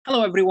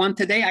Hello, everyone.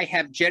 Today I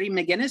have Jerry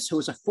Maginnis, who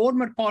is a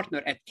former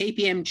partner at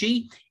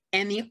KPMG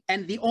and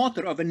the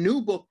author of a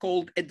new book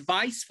called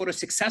Advice for a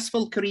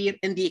Successful Career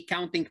in the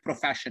Accounting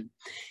Profession.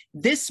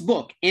 This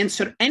book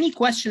answers any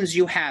questions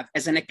you have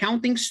as an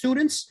accounting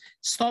student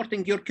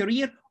starting your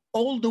career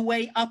all the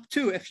way up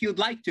to, if you'd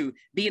like to,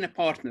 being a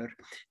partner.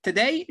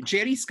 Today,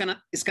 Jerry is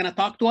gonna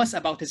talk to us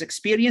about his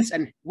experience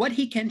and what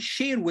he can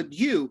share with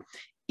you,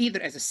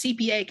 either as a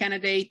CPA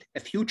candidate,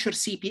 a future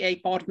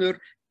CPA partner,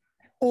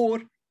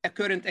 or a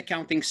current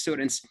accounting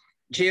students.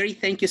 Jerry,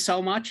 thank you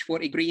so much for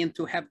agreeing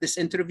to have this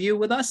interview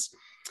with us.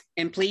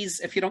 And please,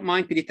 if you don't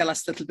mind, could you tell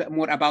us a little bit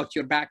more about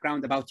your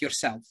background, about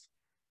yourself?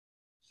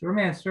 Sure,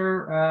 man,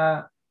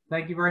 sir.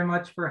 Thank you very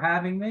much for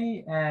having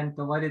me, and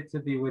delighted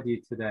to be with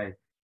you today.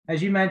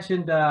 As you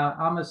mentioned,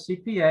 I'm a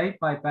CPA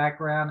by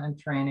background and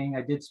training.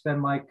 I did spend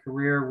my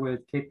career with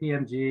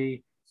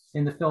KPMG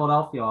in the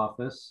Philadelphia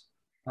office.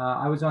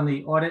 I was on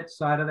the audit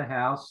side of the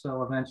house,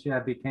 so eventually I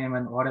became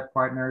an audit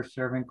partner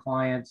serving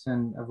clients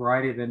in a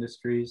variety of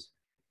industries.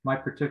 My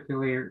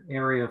particular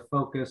area of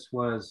focus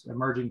was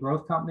emerging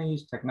growth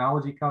companies,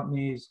 technology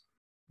companies,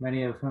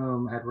 many of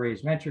whom had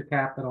raised venture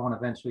capital and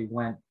eventually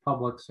went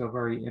public, so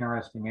very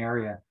interesting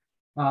area.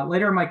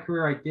 Later in my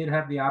career, I did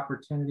have the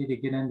opportunity to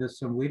get into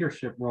some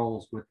leadership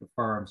roles with the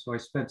firm. So I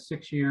spent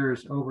 6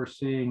 years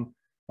overseeing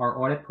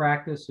our audit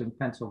practice in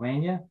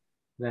Pennsylvania.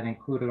 That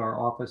included our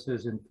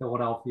offices in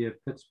Philadelphia,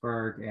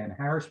 Pittsburgh, and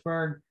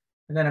Harrisburg,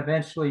 and then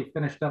eventually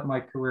finished up my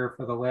career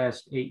for the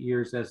last 8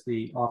 years as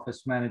the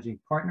office managing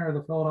partner of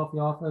the Philadelphia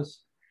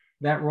office.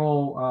 That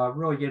role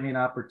really gave me an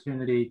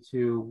opportunity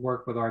to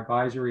work with our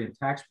advisory and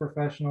tax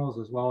professionals,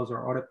 as well as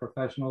our audit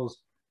professionals,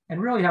 and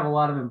really have a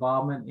lot of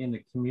involvement in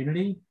the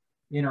community,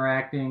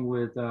 interacting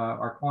with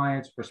our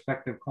clients,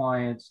 prospective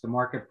clients, the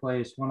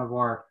marketplace. One of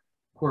our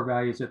core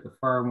values at the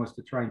firm was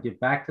to try and give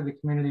back to the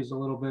communities a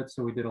little bit.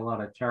 So we did a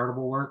lot of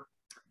charitable work.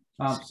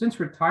 Since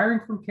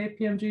retiring from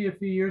KPMG a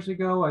few years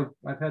ago,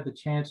 I've had the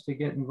chance to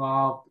get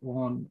involved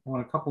on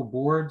a couple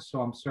boards.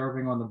 So I'm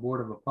serving on the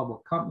board of a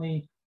public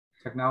company,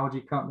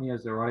 technology company,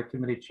 as their audit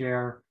committee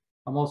chair.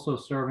 I'm also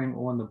serving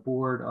on the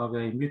board of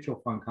a mutual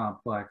fund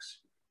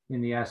complex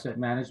in the asset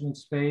management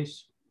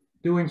space,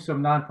 doing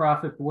some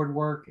nonprofit board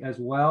work as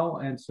well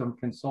and some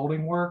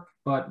consulting work.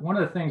 But one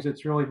of the things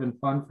that's really been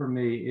fun for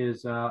me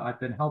is I've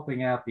been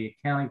helping out the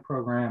accounting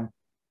program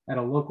at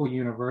a local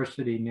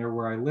university near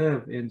where I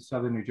live in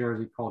Southern New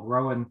Jersey called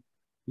Rowan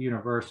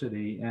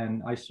University.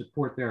 And I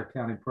support their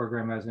accounting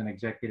program as an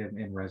executive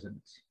in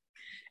residence.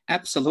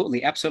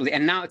 Absolutely, absolutely.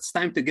 And now it's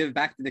time to give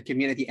back to the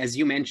community, as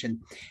you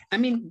mentioned. I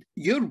mean,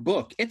 your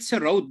book, it's a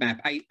roadmap.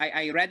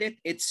 I read it.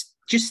 It's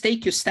just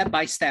take you step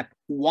by step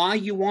why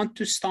you want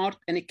to start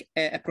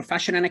a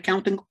profession in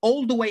accounting,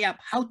 all the way up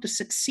how to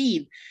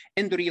succeed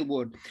in the real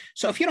world.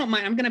 So if you don't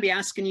mind, I'm going to be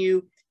asking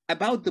you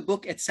about the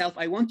book itself.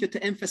 I want you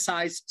to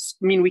emphasize,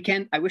 I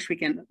mean, I wish we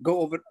can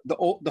go over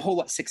the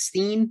whole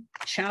 16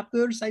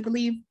 chapters, I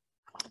believe.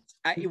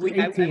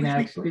 18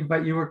 actually,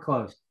 but you were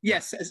close.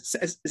 Yes.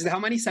 How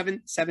many?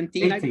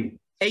 17?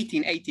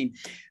 18.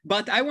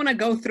 But I want to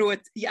go through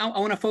it. Yeah, I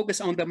want to focus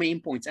on the main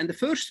points. And the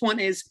first one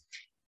is,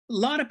 a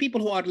lot of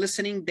people who are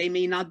listening, they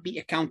may not be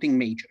accounting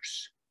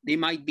majors. They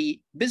might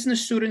be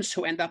business students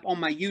who end up on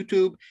my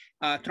YouTube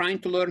trying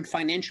to learn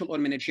financial or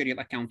managerial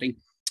accounting.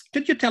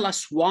 Could you tell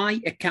us why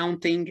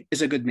accounting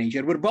is a good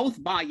major? We're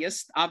both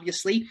biased,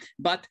 obviously,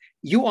 but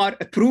you are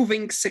a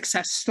proving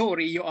success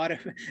story. You are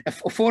a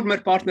former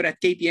partner at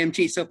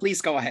KPMG, so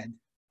please go ahead.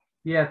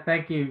 Yeah,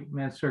 thank you,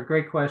 Mansur.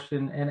 Great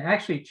question. And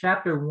actually,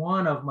 chapter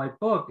 1 of my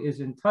book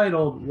is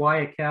entitled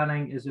Why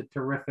Accounting is a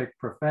Terrific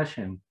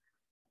Profession.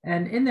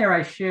 And in there,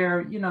 I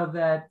share,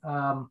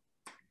 that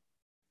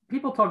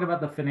people talk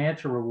about the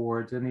financial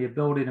rewards and the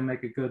ability to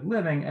make a good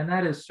living, and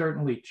that is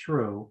certainly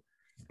true.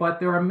 But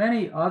there are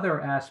many other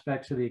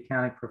aspects of the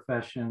accounting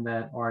profession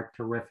that are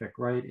terrific,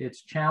 right?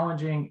 It's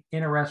challenging,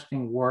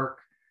 interesting work.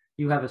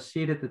 You have a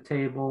seat at the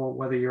table,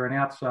 whether you're an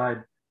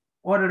outside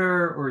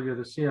auditor or you're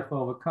the CFO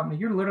of a company,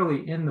 you're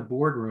literally in the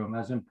boardroom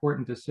as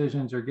important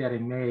decisions are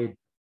getting made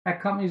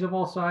at companies of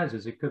all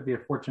sizes. It could be a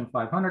Fortune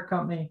 500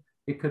 company,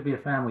 it could be a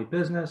family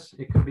business,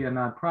 it could be a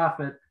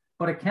nonprofit,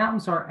 but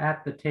accountants are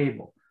at the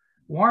table.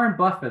 Warren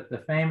Buffett, the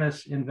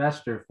famous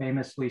investor,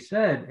 famously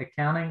said,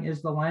 accounting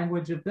is the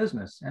language of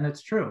business, and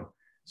it's true.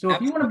 So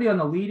if you want to be on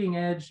the leading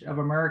edge of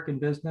American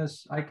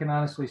business, I can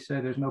honestly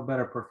say there's no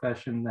better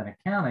profession than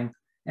accounting.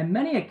 And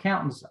many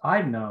accountants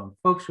I've known,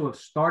 folks who have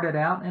started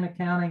out in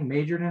accounting,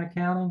 majored in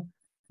accounting,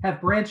 have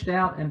branched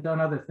out and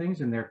done other things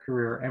in their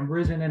career and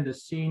risen into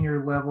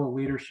senior level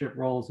leadership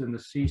roles in the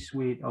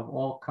C-suite of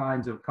all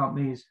kinds of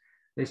companies.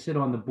 They sit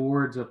on the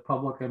boards of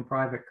public and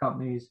private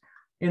companies.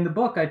 In the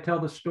book, I tell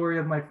the story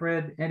of my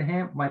friend Ed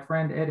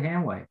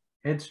Hanway.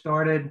 Ed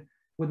started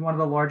with one of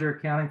the larger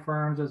accounting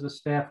firms as a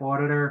staff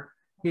auditor.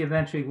 He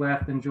eventually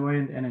left and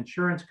joined an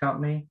insurance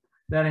company.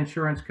 That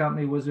insurance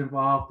company was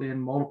involved in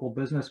multiple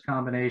business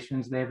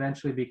combinations. They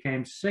eventually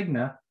became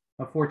Cigna,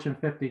 a Fortune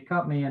 50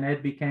 company, and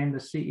Ed became the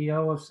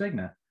CEO of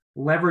Cigna,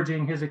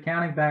 leveraging his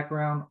accounting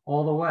background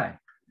all the way.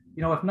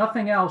 you know, if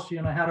nothing else,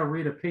 you know how to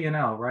read a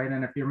P&L, right?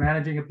 And if you're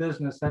managing a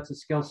business, that's a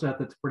skill set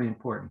that's pretty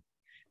important.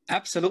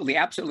 Absolutely,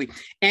 absolutely.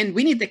 And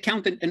we need the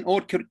accountant in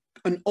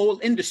all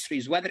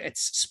industries, whether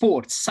it's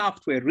sports,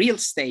 software, real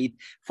estate,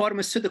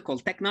 pharmaceutical,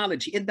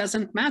 technology. It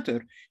doesn't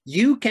matter.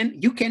 You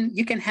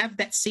can have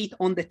that seat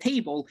on the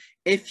table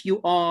if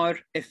you are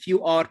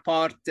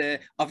part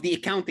of the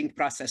accounting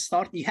process.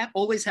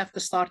 Always have to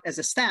start as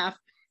a staff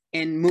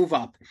and move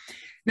up.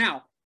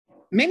 Now,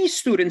 many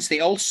students,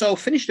 they also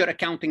finish their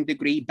accounting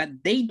degree, but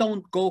they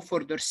don't go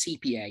for their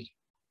CPA.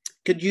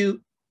 Could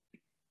you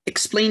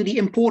explain the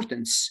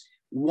importance?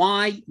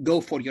 Why go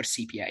for your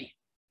CPA?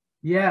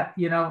 Yeah,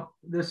 you know,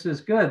 this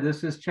is good.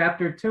 This is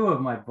chapter 2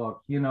 of my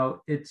book. You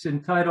know, it's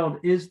entitled,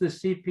 Is the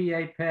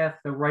CPA path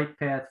the right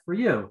path for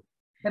you?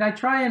 And I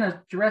try and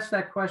address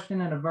that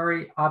question in a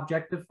very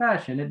objective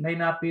fashion. It may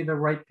not be the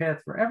right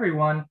path for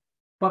everyone,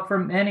 but for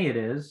many it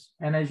is.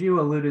 And as you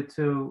alluded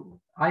to,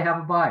 I have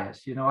a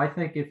bias. You know, I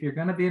think if you're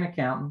going to be an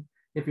accountant,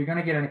 if you're going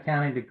to get an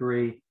accounting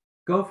degree,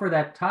 go for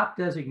that top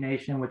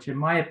designation, which in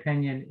my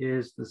opinion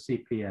is the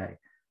CPA.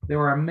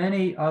 There are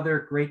many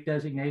other great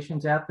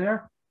designations out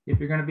there. If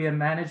you're going to be a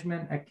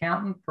management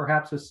accountant,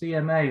 perhaps a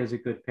CMA is a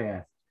good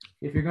path.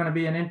 If you're going to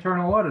be an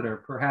internal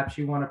auditor, perhaps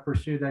you want to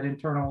pursue that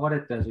internal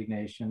audit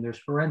designation. There's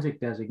forensic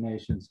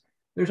designations.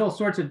 There's all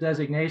sorts of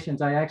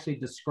designations. I actually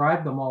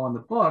describe them all in the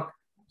book,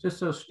 just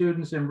so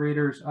students and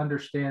readers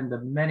understand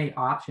the many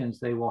options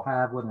they will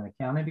have with an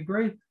accounting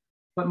degree.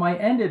 But my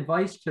end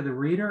advice to the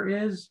reader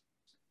is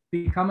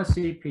become a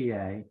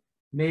CPA.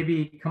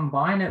 Maybe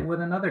combine it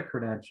with another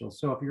credential.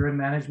 So if you're in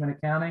management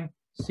accounting,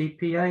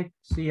 CPA,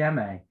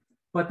 CMA.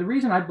 But the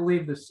reason I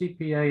believe the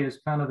CPA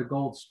is kind of the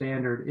gold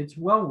standard, it's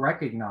well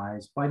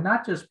recognized by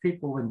not just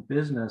people in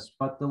business,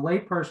 but the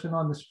layperson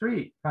on the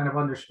street kind of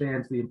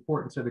understands the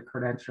importance of the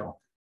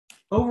credential.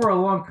 Over a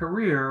long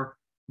career,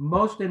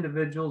 most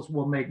individuals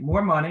will make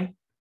more money.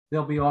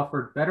 They'll be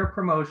offered better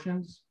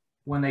promotions.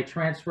 When they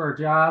transfer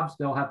jobs,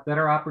 they'll have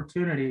better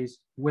opportunities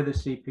with a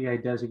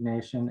CPA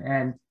designation.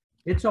 And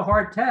it's a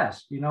hard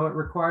test. You know, it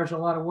requires a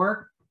lot of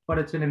work, but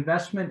it's an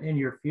investment in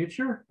your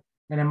future.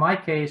 And in my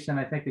case, and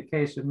I think the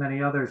case of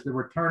many others, the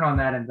return on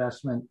that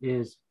investment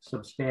is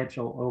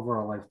substantial over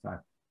a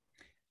lifetime.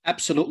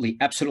 Absolutely,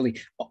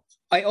 absolutely.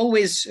 I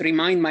always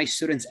remind my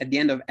students at the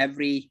end of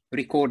every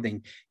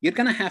recording, you're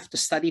going to have to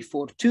study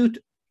for 2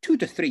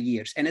 to 3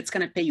 years, and it's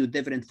going to pay you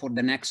dividend for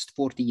the next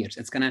 40 years.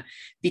 It's going to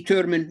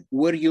determine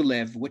where you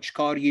live, which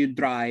car you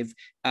drive,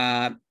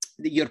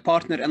 your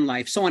partner in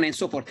life, so on and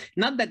so forth.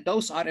 Not that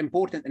those are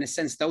important in a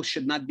sense, those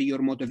should not be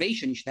your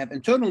motivation. You should have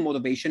internal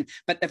motivation.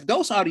 But if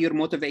those are your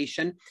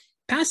motivation,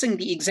 passing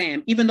the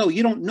exam, even though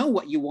you don't know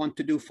what you want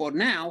to do for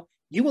now,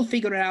 you will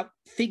figure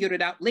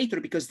it out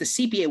later, because the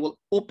CPA will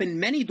open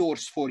many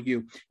doors for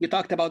you. You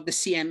talked about the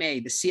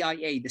CMA, the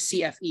CIA, the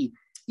CFE.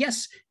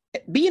 Yes,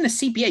 being a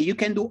CPA, you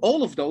can do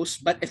all of those,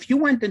 but if you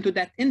went into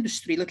that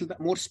industry a little bit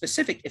more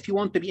specific, if you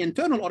want to be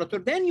internal auditor,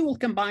 then you will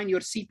combine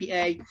your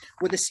CPA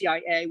with the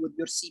CIA, with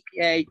your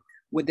CPA,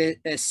 with the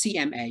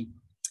CMA.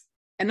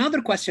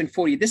 Another question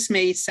for you. This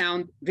may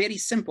sound very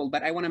simple,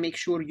 but I want to make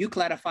sure you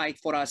clarify it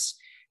for us.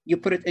 You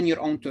put it in your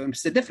own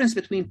terms. The difference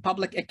between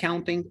public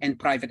accounting and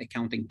private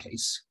accounting,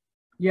 please.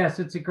 Yes,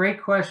 it's a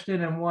great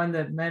question, and one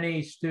that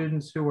many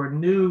students who are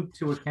new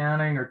to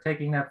accounting or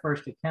taking that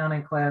first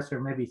accounting class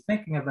or maybe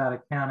thinking about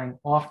accounting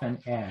often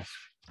ask.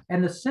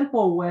 And the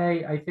simple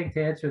way, I think,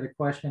 to answer the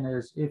question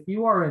is, if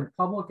you are in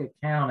public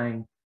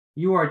accounting,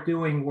 you are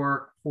doing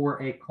work for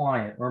a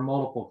client or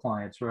multiple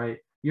clients, right?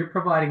 You're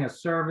providing a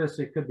service.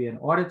 It could be an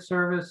audit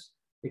service.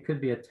 It could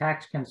be a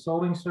tax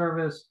consulting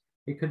service.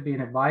 It could be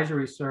an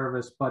advisory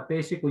service, but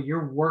basically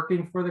you're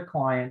working for the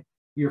client.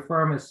 Your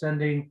firm is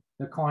sending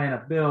the client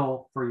a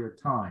bill for your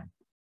time.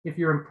 If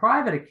you're in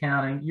private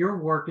accounting, you're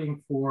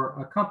working for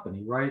a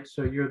company, right?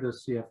 So you're the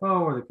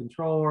CFO or the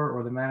controller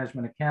or the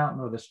management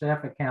accountant or the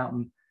staff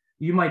accountant.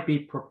 You might be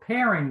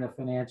preparing the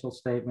financial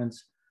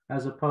statements,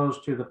 as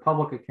opposed to the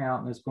public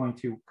accountant is going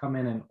to come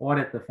in and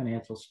audit the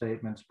financial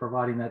statements,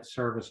 providing that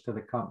service to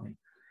the company.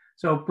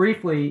 So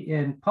briefly,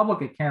 in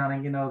public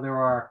accounting, you know, there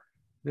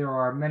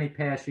are many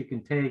paths you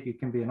can take. You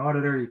can be an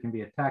auditor, you can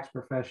be a tax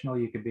professional,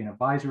 you could be an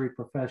advisory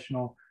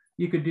professional.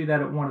 You could do that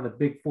at one of the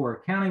big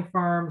 4 accounting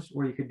firms,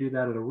 or you could do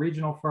that at a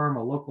regional firm,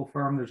 a local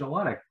firm. There's a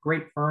lot of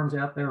great firms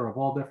out there of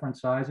all different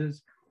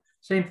sizes.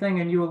 Same thing,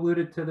 and you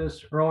alluded to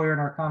this earlier in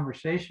our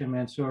conversation,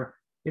 Mansoor.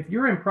 If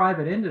you're in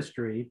private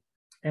industry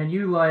and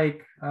you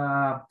like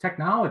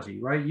technology,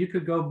 right? You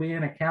could go be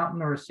an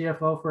accountant or a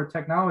CFO for a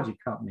technology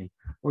company,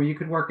 or you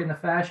could work in the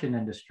fashion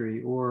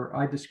industry, or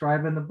I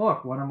describe in the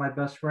book, one of my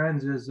best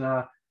friends is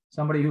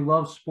somebody who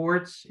loves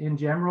sports in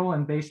general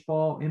and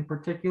baseball in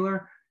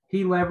particular.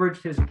 He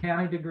leveraged his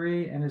accounting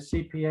degree and his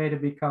CPA to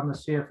become the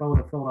CFO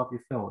of the Philadelphia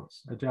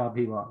Phillies, a job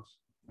he loves.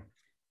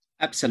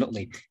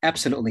 Absolutely.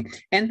 Absolutely.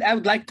 And I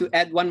would like to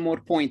add one more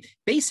point.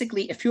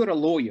 Basically, if you're a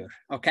lawyer,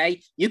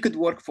 okay, you could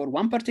work for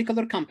one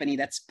particular company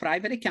that's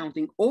private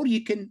accounting, or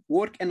you can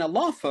work in a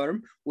law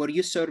firm where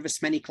you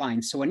service many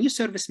clients. So when you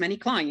service many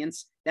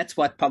clients, that's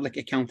what public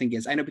accounting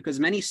is. I know, because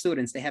many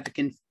students, they have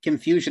a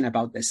confusion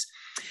about this.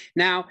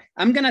 Now,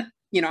 I'm going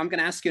to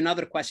ask you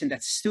another question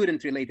that's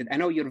student related. I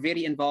know you're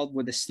very involved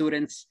with the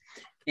students.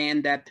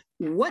 And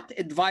what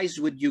advice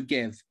would you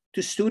give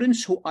to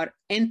students who are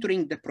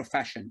entering the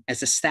profession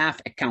as a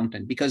staff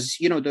accountant? Because,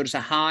 there's a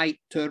high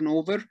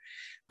turnover,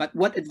 but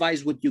what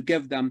advice would you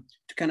give them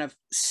to kind of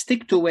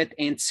stick to it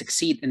and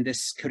succeed in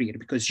this career?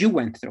 Because you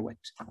went through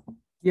it.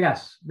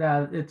 Yes,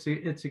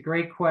 it's a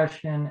great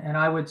question. And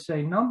I would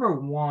say, number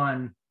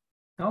one,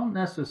 don't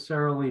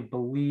necessarily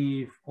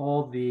believe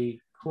all the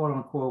quote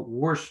unquote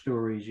war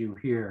stories you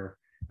hear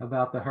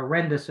about the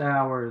horrendous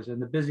hours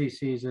and the busy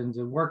seasons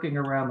and working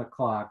around the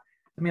clock.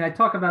 I mean, I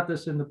talk about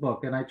this in the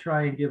book, and I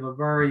try and give a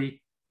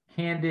very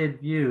candid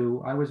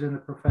view. I was in the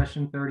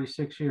profession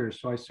 36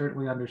 years, so I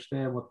certainly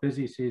understand what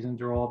busy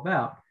seasons are all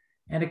about.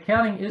 And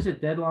accounting is a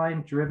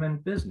deadline-driven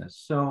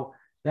business. So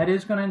that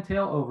is going to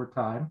entail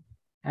overtime.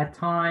 At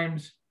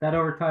times, that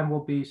overtime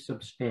will be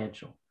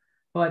substantial.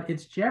 But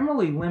it's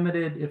generally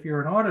limited, if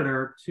you're an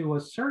auditor, to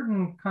a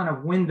certain kind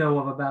of window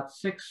of about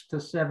 6 to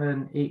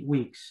 7, 8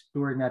 weeks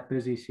during that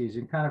busy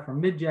season, kind of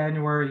from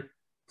mid-January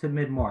to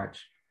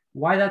mid-March.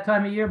 Why that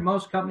time of year?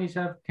 Most companies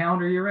have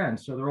calendar year end,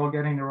 so they're all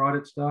getting their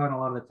audits done. A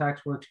lot of the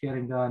tax work's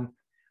getting done.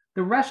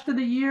 The rest of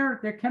the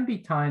year, there can be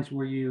times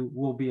where you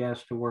will be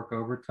asked to work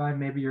overtime.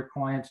 Maybe your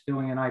client's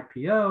doing an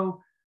IPO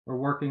or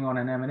working on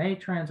an M&A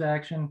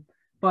transaction,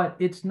 but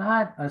it's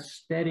not a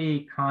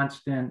steady,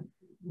 constant,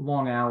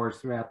 long hours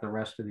throughout the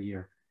rest of the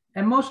year.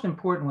 And most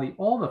importantly,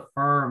 all the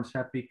firms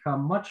have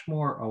become much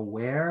more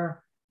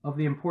aware of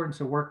the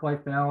importance of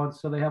work-life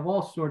balance. So they have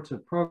all sorts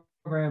of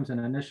programs and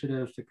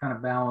initiatives to kind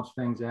of balance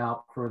things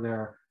out for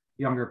their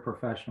younger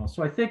professionals.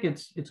 So I think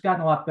it's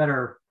gotten a lot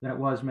better than it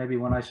was maybe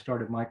when I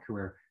started my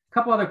career. A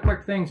couple other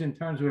quick things in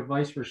terms of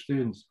advice for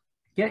students.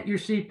 Get your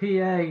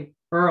CPA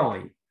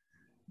early.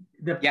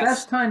 The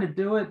best time to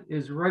do it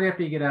is right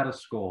after you get out of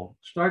school.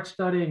 Start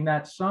studying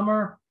that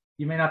summer.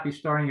 You may not be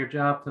starting your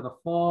job to the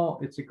fall.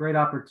 It's a great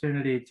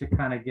opportunity to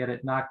kind of get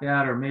it knocked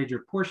out, or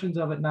major portions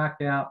of it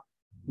knocked out.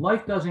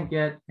 Life doesn't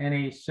get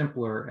any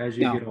simpler as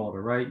you get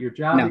older, right? Your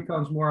job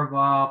becomes more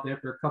involved.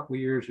 After a couple of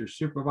years, you're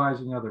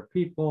supervising other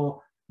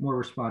people, more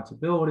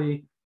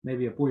responsibility.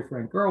 Maybe a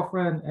boyfriend,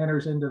 girlfriend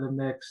enters into the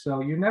mix.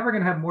 So you're never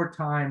going to have more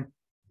time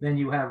than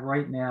you have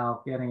right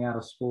now getting out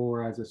of school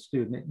or as a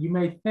student. You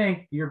may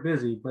think you're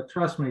busy, but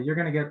trust me, you're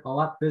going to get a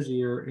lot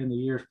busier in the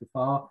years to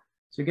follow.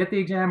 So get the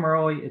exam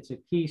early. It's a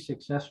key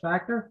success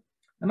factor.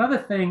 Another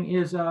thing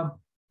is,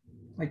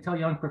 I tell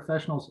young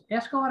professionals,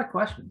 ask a lot of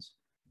questions.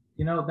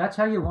 That's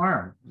how you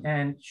learn.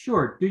 And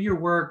sure, do your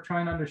work,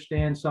 try and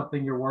understand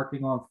something you're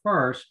working on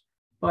first.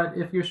 But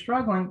if you're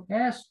struggling,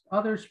 ask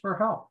others for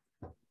help.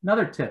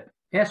 Another tip,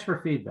 ask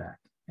for feedback,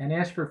 and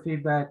ask for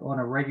feedback on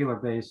a regular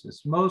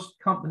basis. Most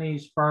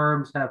companies,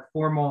 firms have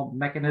formal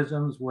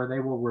mechanisms where they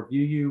will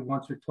review you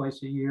once or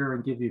twice a year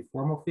and give you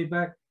formal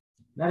feedback.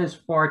 That is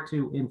far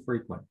too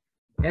infrequent.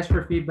 Ask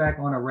for feedback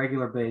on a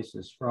regular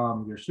basis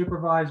from your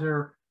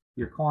supervisor,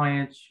 your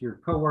clients, your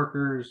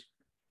coworkers.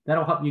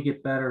 That'll help you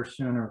get better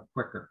sooner,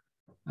 quicker.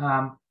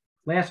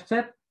 Last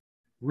tip,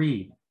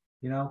 read.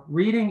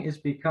 Reading is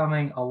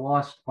becoming a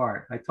lost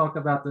art. I talk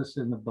about this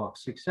in the book.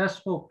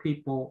 Successful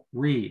people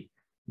read.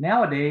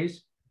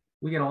 Nowadays,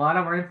 we get a lot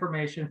of our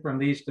information from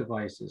these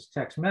devices,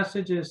 text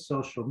messages,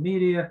 social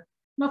media.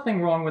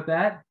 Nothing wrong with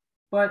that,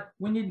 but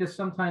we need to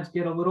sometimes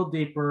get a little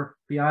deeper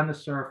beyond the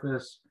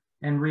surface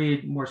and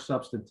read more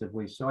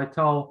substantively. So I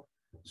tell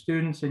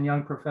students and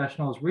young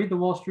professionals, read the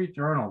Wall Street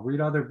Journal,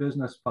 read other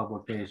business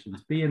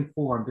publications, be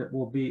informed. It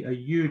will be a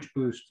huge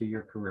boost to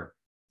your career.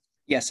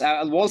 Yes,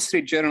 Wall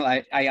Street Journal,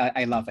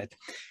 I love it.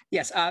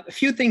 Yes, a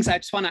few things I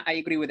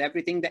agree with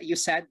everything that you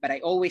said, but I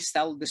always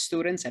tell the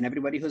students and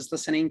everybody who's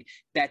listening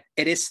that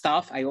it is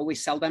tough. I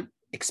always tell them,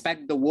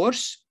 expect the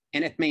worst.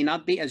 And it may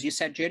not be, as you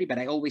said, Jerry, but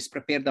I always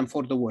prepare them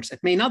for the worst.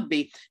 It may not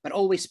be, but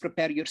always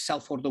prepare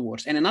yourself for the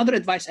worst. And another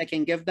advice I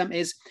can give them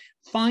is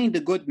find a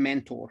good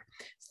mentor.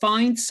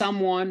 Find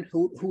someone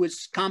who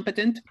is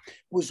competent,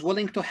 who's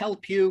willing to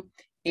help you,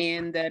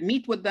 and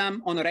meet with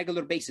them on a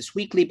regular basis,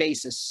 weekly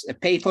basis,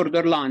 pay for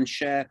their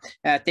lunch,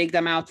 take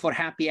them out for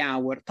happy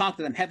hour, talk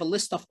to them, have a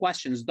list of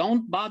questions.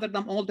 Don't bother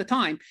them all the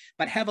time,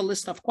 but have a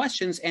list of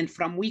questions. And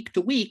from week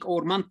to week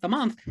or month to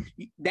month,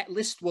 that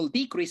list will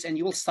decrease and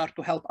you will start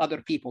to help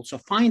other people. So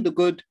find a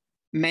good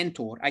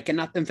mentor. I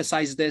cannot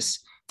emphasize this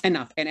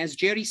enough. And as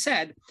Jerry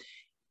said,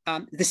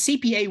 the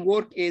CPA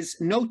work is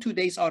no 2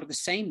 days are the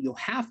same. You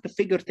have to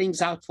figure things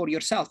out for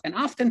yourself. And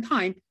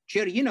oftentimes,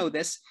 Jerry, you know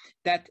this,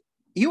 that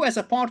you as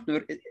a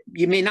partner,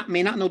 you may not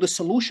know the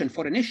solution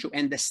for an issue,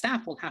 and the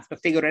staff will have to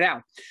figure it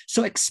out.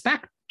 So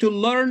expect to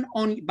learn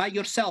by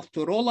yourself,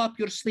 to roll up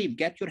your sleeve,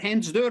 get your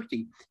hands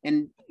dirty.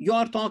 And you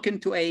are talking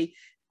to a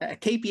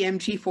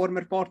KPMG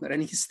former partner,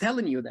 and he's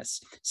telling you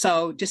this.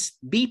 So just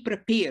be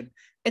prepared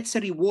It's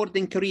a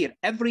rewarding career.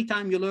 Every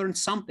time you learn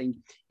something,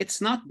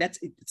 it's not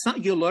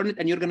you learn it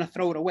and you're going to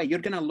throw it away. You're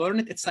going to learn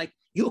it. It's like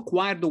you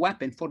acquire the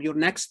weapon for your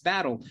next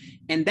battle.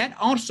 And that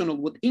arsenal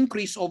would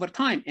increase over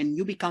time and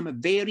you become a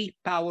very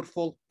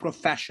powerful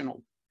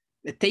professional.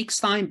 It takes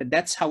time, but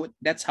that's how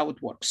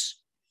it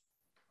works.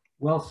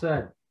 Well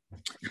said.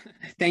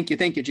 Thank you,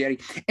 Jerry.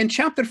 In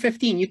chapter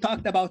 15, you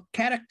talked about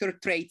character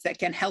traits that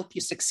can help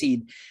you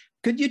succeed.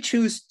 Could you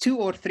choose 2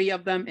 or 3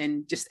 of them,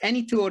 and just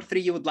any 2 or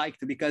 3 you would like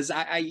to, because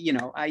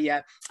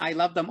I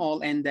love them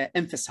all and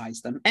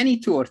emphasize them. Any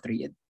 2 or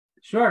 3.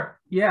 Sure.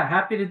 Yeah,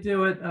 happy to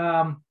do it.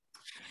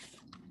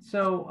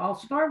 So I'll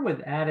start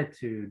with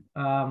attitude.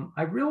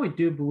 I really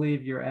do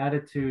believe your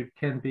attitude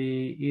can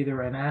be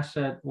either an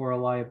asset or a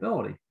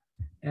liability.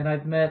 And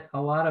I've met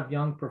a lot of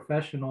young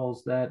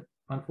professionals that,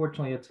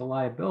 unfortunately, it's a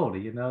liability.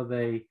 You know,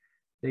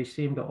 they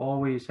seem to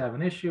always have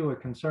an issue, a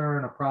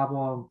concern, a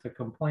problem to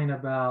complain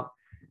about.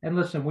 And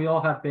listen, we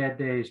all have bad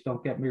days.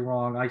 Don't get me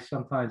wrong. I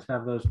sometimes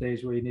have those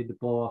days where you need to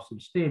blow off some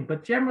steam.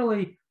 But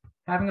generally,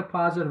 having a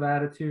positive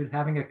attitude,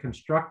 having a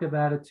constructive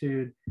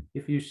attitude,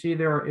 if you see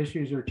there are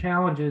issues or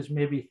challenges,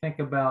 maybe think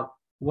about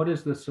what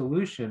is the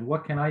solution?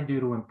 What can I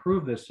do to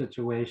improve this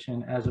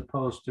situation, as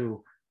opposed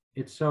to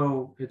it's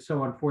so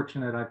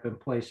unfortunate I've been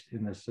placed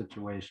in this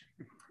situation.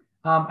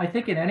 I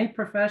think in any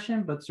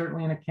profession, but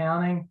certainly in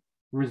accounting,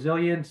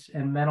 resilience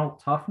and mental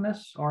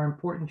toughness are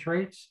important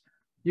traits.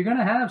 You're going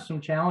to have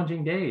some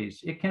challenging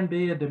days. It can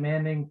be a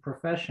demanding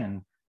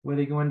profession,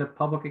 whether you go into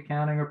public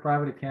accounting or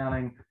private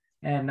accounting,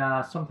 and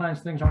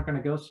sometimes things aren't going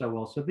to go so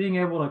well. So being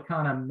able to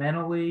kind of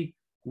mentally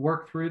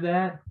work through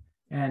that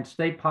and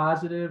stay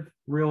positive,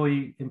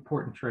 really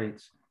important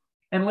traits.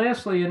 And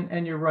lastly,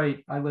 and you're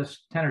right, I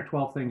list 10 or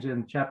 12 things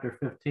in chapter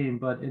 15,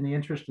 but in the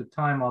interest of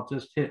time, I'll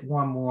just hit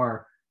one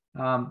more.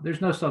 There's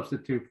no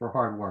substitute for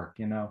hard work.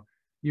 You know,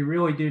 you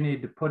really do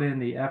need to put in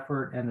the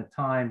effort and the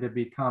time to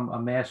become a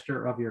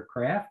master of your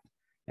craft.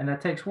 And that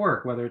takes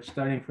work, whether it's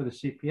studying for the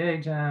CPA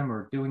exam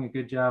or doing a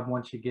good job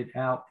once you get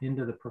out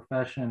into the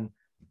profession.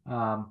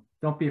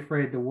 Don't be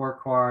afraid to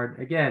work hard.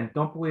 Again,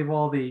 don't believe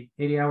all the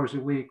 80 hours a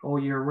week all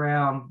year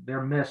round.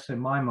 They're myths in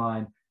my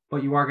mind,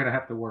 but you are going to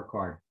have to work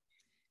hard.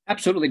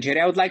 Absolutely, Jerry.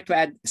 I would like to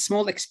add a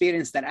small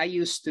experience that I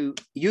used to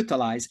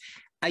utilize.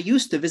 I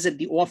used to visit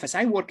the office.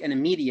 I work in a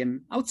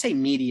medium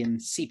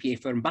CPA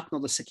firm,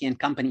 Bucknell, Saki &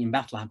 Company in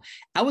Bethlehem.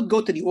 I would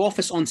go to the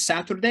office on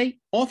Saturday,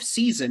 off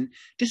season,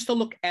 just to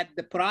look at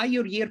the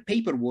prior year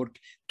paperwork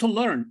to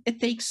learn.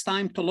 It takes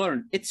time to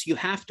learn. You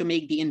have to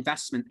make the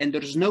investment, and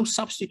there's no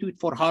substitute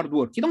for hard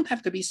work. You don't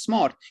have to be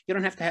smart. You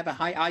don't have to have a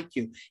high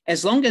IQ.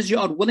 As long as you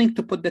are willing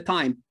to put the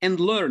time and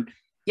learn.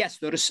 Yes,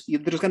 there's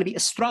going to be a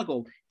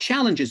struggle,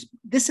 challenges.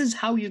 This is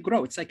how you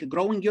grow. It's like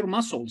growing your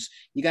muscles.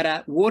 You got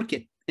to work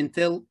it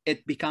until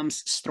it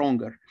becomes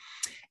stronger.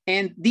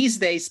 And these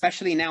days,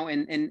 especially now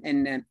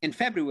in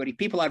February,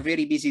 people are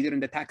very busy during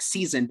the tax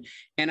season.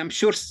 And I'm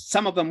sure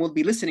some of them will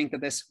be listening to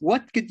this.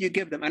 What could you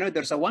give them? I know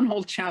there's one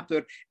whole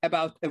chapter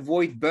about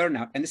avoid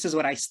burnout. And this is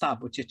where I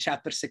stop, which is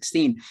chapter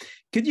 16.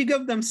 Could you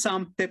give them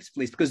some tips,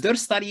 please? Because they're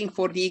studying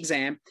for the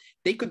exam.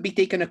 They could be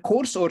taking a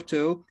course or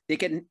two. They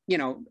can,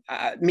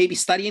 maybe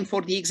studying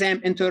for the exam,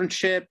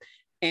 internship,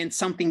 and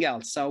something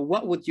else. So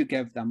what would you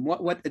give them?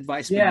 What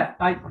advice? Yeah,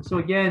 so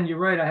again, you're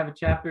right. I have a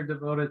chapter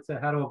devoted to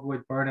how to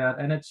avoid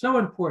burnout. And it's so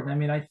important. I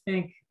mean, I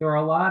think there are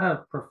a lot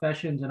of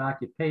professions and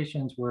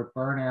occupations where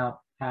burnout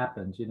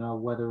happens,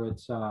 whether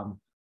it's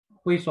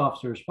police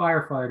officers,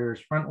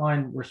 firefighters,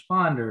 frontline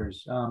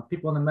responders,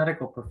 people in the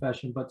medical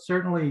profession, but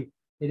certainly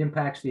it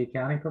impacts the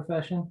accounting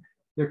profession.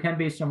 There can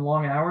be some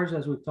long hours,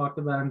 as we've talked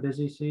about in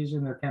busy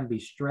season. There can be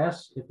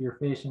stress if you're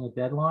facing a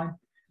deadline.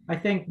 I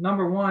think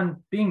number one,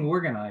 being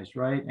organized,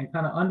 right? And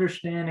kind of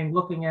understanding,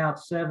 looking out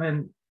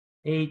 7,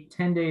 8,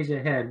 10 days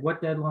ahead,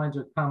 what deadlines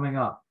are coming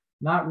up,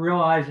 not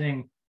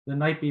realizing the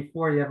night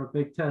before you have a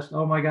big test,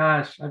 oh my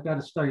gosh, I've got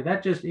to study.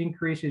 That just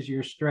increases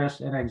your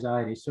stress and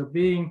anxiety. So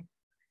being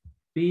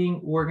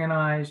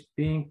organized,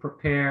 being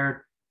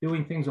prepared,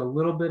 doing things a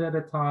little bit at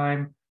a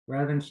time,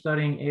 rather than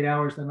studying 8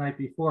 hours the night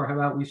before. How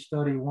about we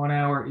study 1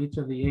 hour each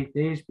of the 8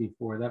 days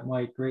before? That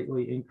might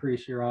greatly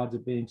increase your odds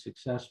of being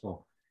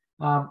successful.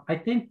 I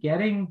think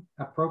getting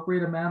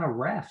appropriate amount of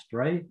rest,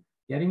 right?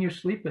 Getting your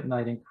sleep at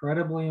night,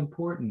 incredibly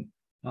important.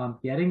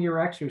 Getting your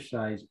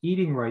exercise,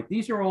 eating right.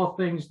 These are all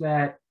things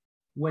that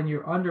when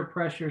you're under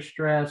pressure,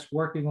 stress,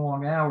 working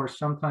long hours,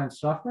 sometimes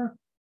suffer.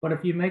 But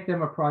if you make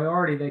them a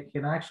priority, they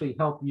can actually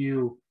help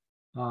you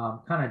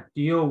kind of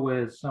deal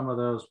with some of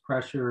those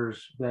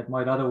pressures that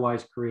might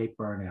otherwise create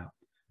burnout.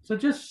 So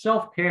just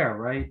self-care,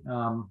 right?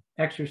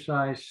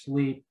 Exercise,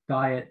 sleep,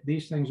 diet,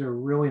 these things are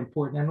really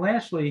important. And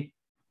lastly,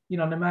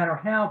 no matter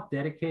how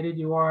dedicated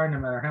you are, no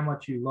matter how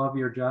much you love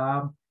your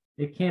job,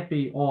 it can't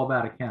be all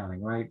about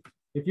accounting, right?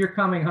 If you're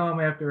coming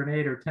home after an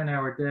 8 or 10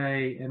 hour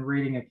day and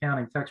reading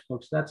accounting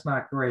textbooks, that's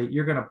not great.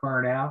 You're going to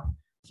burn out.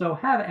 So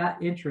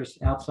have interests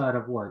outside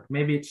of work.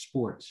 Maybe it's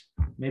sports.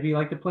 Maybe you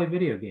like to play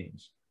video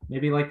games.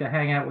 Maybe you like to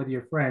hang out with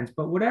your friends.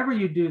 But whatever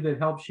you do that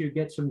helps you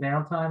get some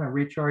downtime and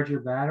recharge your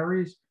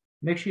batteries,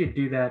 make sure you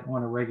do that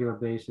on a regular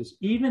basis,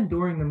 even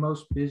during the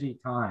most busy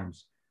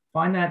times.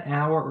 Find that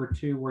hour or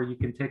two where you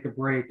can take a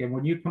break. And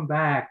when you come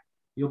back,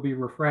 you'll be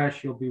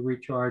refreshed, you'll be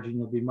recharged, and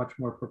you'll be much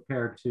more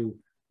prepared to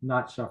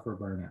not suffer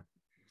burnout.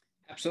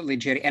 Absolutely,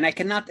 Jerry. And I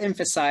cannot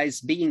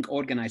emphasize being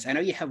organized. I know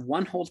you have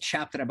one whole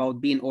chapter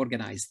about being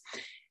organized.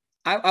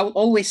 I will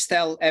always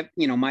tell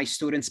my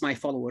students, my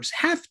followers,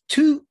 have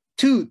two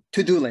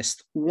to-do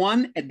lists.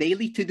 One, a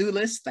daily to-do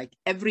list, like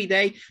every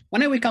day.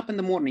 When I wake up in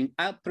the morning,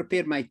 I'll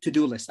prepare my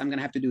to-do list. I'm going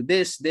to have to do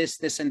this,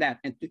 and that,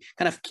 and to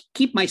kind of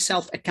keep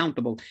myself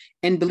accountable.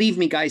 And believe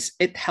me, guys,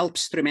 it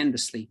helps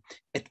tremendously.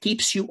 It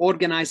keeps you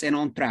organized and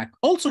on track.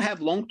 Also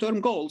have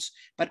long-term goals,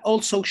 but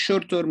also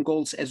short-term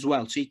goals as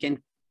well. So you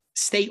can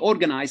stay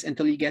organized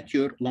until you get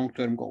your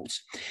long-term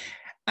goals.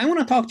 I want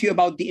to talk to you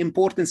about the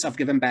importance of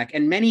giving back.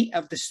 And many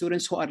of the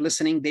students who are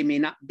listening, they may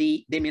not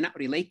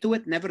relate to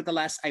it.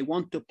 Nevertheless, I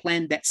want to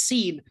plant that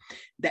seed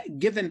that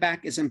giving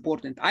back is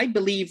important. I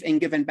believe in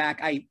giving back.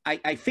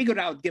 I figured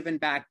out giving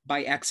back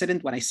by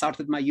accident when I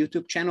started my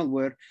YouTube channel,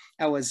 where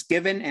I was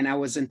given and I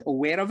wasn't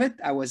aware of it.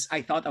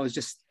 I thought I was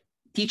just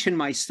teaching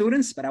my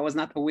students, but I was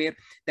not aware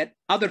that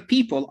other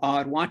people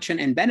are watching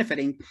and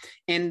benefiting.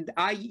 And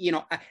I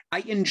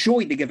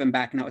enjoy the giving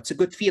back now. It's a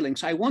good feeling.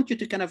 So I want you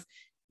to kind of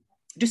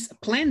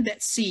just plant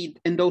that seed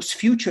in those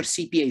future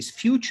CPAs,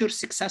 future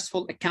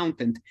successful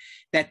accountant,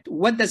 that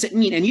what does it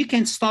mean? And you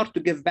can start to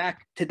give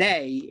back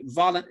today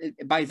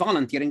by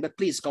volunteering, but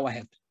please go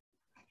ahead.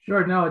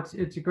 Sure. No,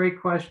 it's a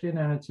great question,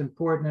 and it's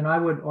important. And I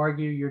would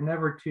argue you're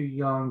never too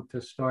young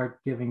to start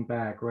giving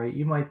back, right?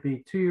 You might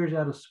be 2 years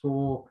out of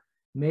school.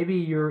 Maybe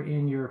you're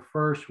in your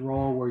first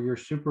role where you're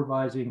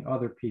supervising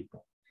other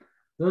people.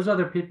 Those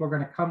other people are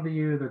going to come to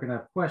you. They're going to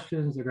have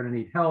questions. They're going to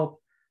need help.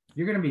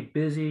 You're going to be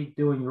busy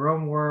doing your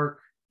own work.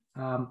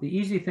 The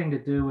easy thing to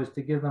do is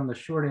to give them the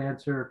short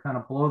answer, kind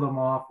of blow them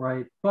off,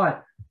 right?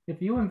 But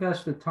if you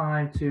invest the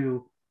time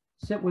to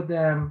sit with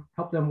them,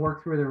 help them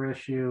work through their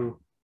issue,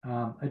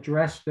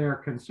 address their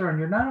concern,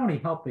 you're not only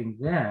helping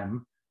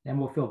them and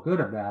will feel good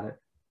about it,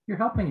 you're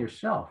helping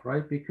yourself,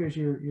 right? Because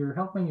you're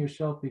helping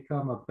yourself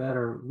become a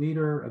better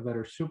leader, a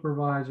better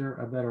supervisor,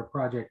 a better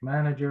project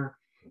manager.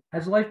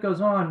 As life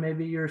goes on,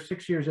 maybe you're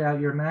 6 years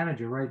out, you're a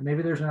manager, right?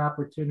 Maybe there's an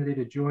opportunity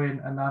to join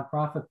a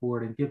nonprofit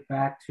board and give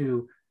back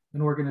to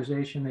an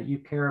organization that you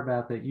care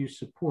about, that you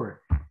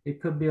support.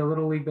 It could be a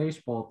Little League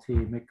baseball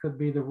team. It could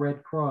be the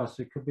Red Cross.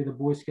 It could be the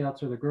Boy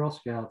Scouts or the Girl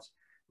Scouts.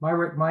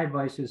 My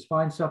advice is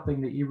find something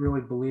that you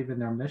really believe in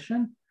their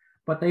mission,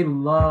 but they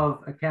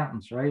love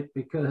accountants, right?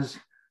 Because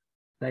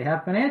they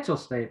have financial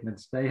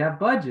statements, they have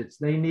budgets,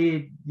 they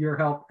need your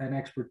help and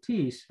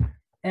expertise.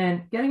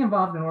 And getting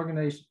involved in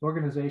an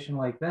organization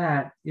like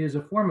that is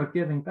a form of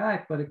giving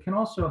back, but it can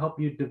also help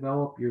you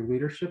develop your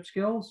leadership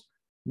skills.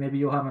 Maybe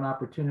you'll have an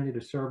opportunity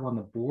to serve on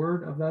the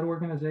board of that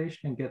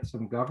organization and get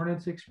some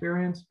governance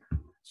experience.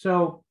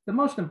 So the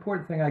most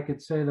important thing I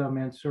could say, though,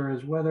 Mansour,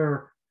 is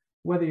whether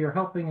you're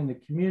helping in the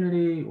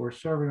community or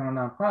serving on a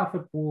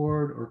nonprofit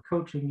board or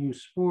coaching youth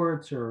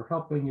sports or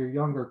helping your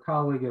younger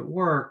colleague at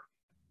work,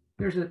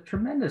 there's a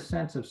tremendous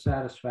sense of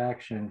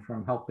satisfaction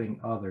from helping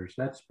others.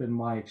 That's been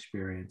my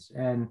experience.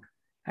 And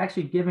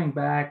actually giving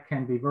back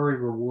can be very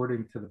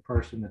rewarding to the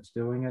person that's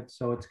doing it.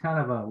 So it's kind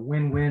of a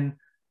win-win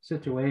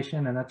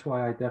situation. And that's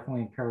why I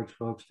definitely encourage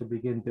folks to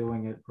begin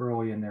doing it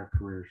early in their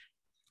careers.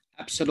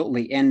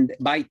 Absolutely. And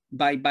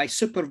by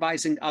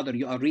supervising others,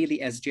 you are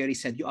really, as Jerry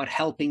said, you are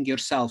helping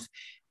yourself.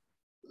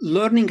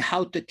 Learning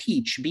how to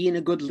teach, being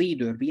a good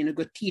leader, being a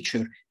good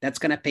teacher, that's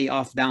going to pay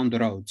off down the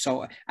road.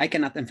 So I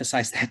cannot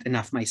emphasize that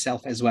enough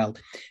myself as well.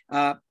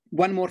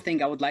 One more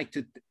thing I would like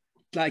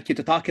you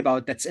to talk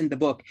about that's in the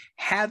book,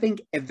 having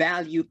a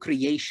value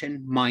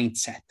creation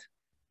mindset.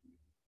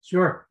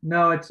 Sure.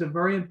 No, it's a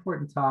very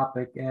important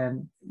topic.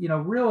 And,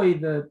 really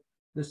the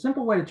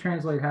simple way to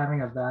translate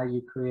having a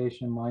value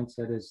creation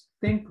mindset is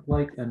think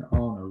like an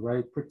owner,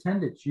 right?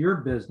 Pretend it's your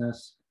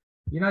business.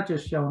 You're not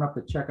just showing up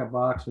to check a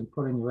box and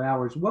put in your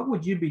hours. What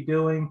would you be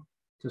doing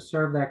to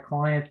serve that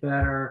client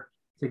better,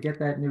 to get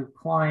that new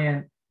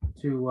client,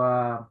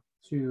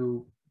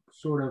 to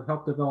sort of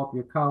help develop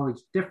your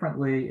colleagues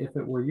differently if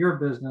it were your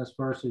business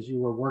versus you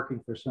were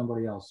working for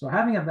somebody else? So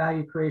having a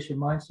value creation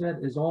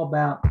mindset is all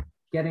about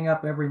getting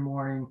up every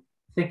morning,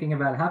 thinking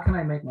about how can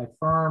I make my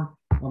firm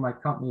or my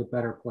company a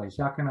better place?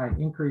 How can I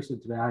increase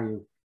its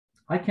value?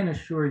 I can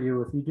assure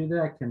you, if you do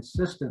that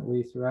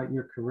consistently throughout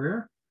your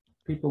career,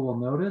 people will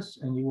notice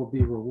and you will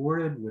be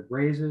rewarded with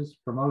raises,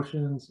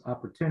 promotions,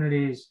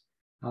 opportunities.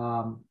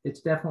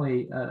 It's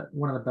definitely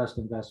one of the best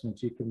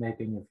investments you can make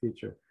in your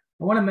future.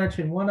 I want to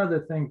mention one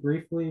other thing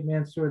briefly,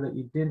 Mansour, that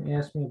you didn't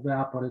ask me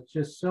about, but it's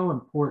just so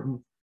important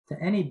to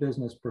any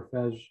business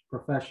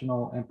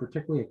professional and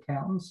particularly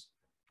accountants.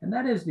 And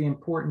that is the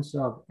importance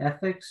of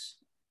ethics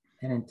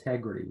and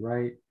integrity,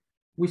 right?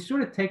 We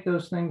sort of take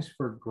those things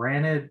for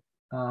granted,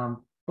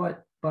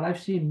 but I've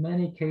seen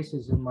many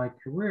cases in my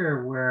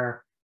career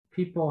where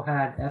people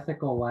had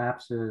ethical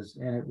lapses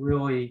and it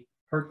really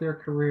hurt their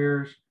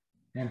careers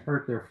and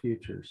hurt their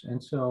futures.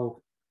 And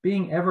so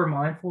being ever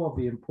mindful of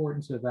the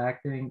importance of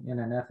acting in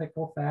an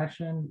ethical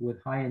fashion with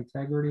high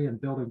integrity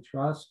and building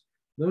trust.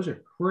 Those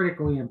are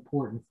critically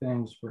important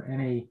things for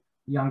any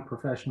young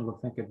professional to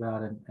think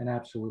about, and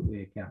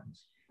absolutely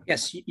accountants.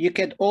 Yes, you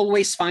could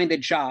always find a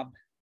job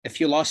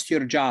if you lost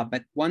your job,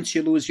 but once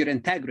you lose your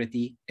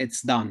integrity,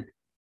 it's done.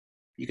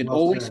 You can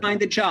always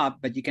find a job,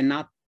 but you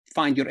cannot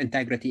find your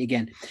integrity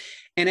again.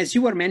 And as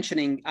you were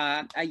mentioning,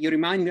 you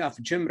remind me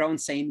of Jim Rohn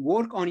saying,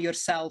 work on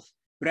yourself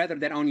rather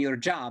than on your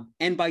job.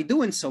 And by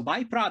doing so,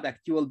 by product,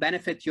 you will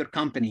benefit your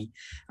company.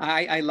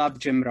 I love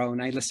Jim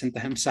Rohn. I listen to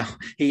him. So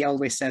he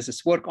always says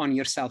this, work on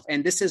yourself.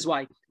 And this is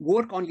why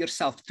work on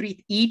yourself.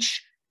 Treat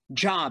each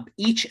job,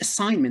 each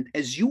assignment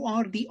as you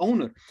are the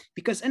owner,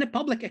 because in a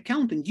public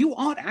accounting, you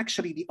are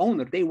actually the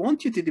owner. They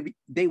want you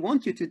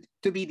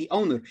to be the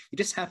owner. You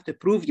just have to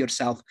prove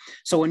yourself.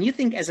 So when you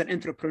think as an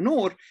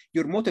entrepreneur,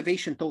 your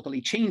motivation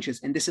totally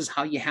changes, and this is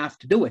how you have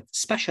to do it,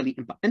 especially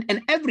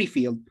in every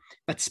field,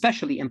 but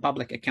especially in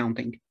public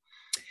accounting.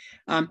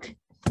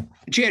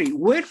 Jerry,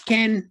 where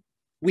can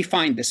we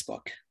find this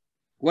book?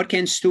 Where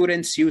can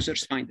students,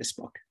 users find this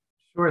book?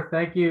 Sure.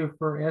 Thank you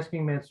for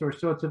asking, Mansoor.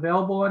 So it's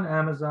available on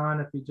Amazon.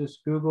 If you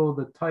just Google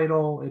the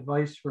title,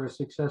 Advice for a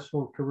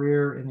Successful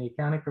Career in the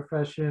Accounting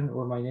Profession,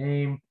 or my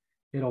name,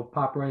 it'll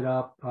pop right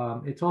up.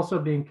 It's also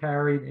being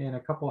carried in a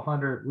couple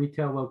hundred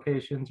retail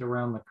locations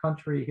around the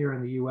country here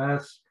in the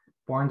US,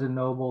 Barnes &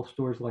 Noble,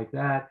 stores like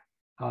that.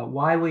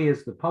 Wiley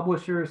is the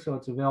publisher, so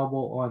it's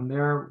available on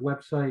their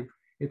website.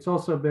 It's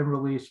also been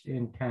released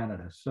in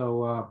Canada.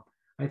 So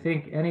I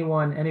think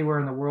anyone, anywhere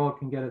in the world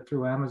can get it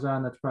through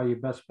Amazon. That's probably your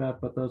best bet,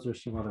 but those are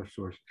some other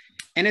sources.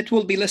 And it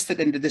will be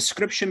listed in the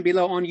description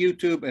below on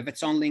YouTube. If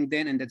it's on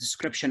LinkedIn, in the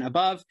description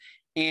above.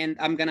 And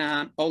I'm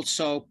gonna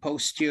also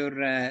post your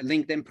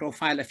LinkedIn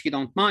profile, if you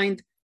don't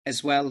mind,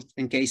 as well,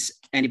 in case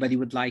anybody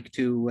would like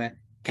to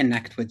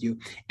connect with you.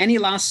 Any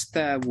last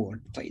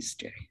word, please,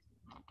 Jerry?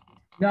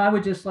 No, I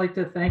would just like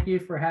to thank you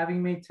for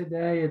having me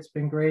today. It's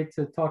been great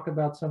to talk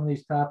about some of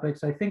these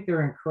topics. I think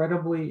they're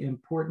incredibly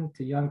important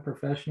to young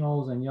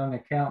professionals and young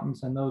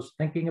accountants and those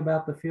thinking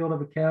about the field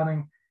of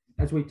accounting.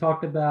 As we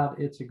talked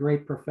about, it's a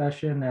great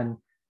profession. And,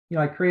 you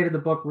know, I created the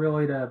book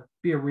really to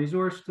be a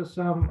resource to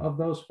some of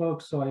those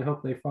folks. So I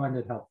hope they find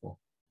it helpful.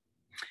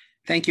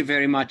 Thank you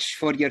very much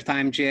for your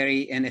time,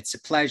 Jerry. And it's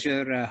a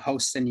pleasure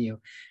hosting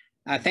you.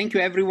 Thank you,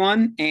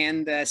 everyone.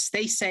 And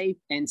stay safe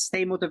and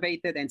stay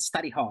motivated and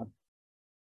study hard.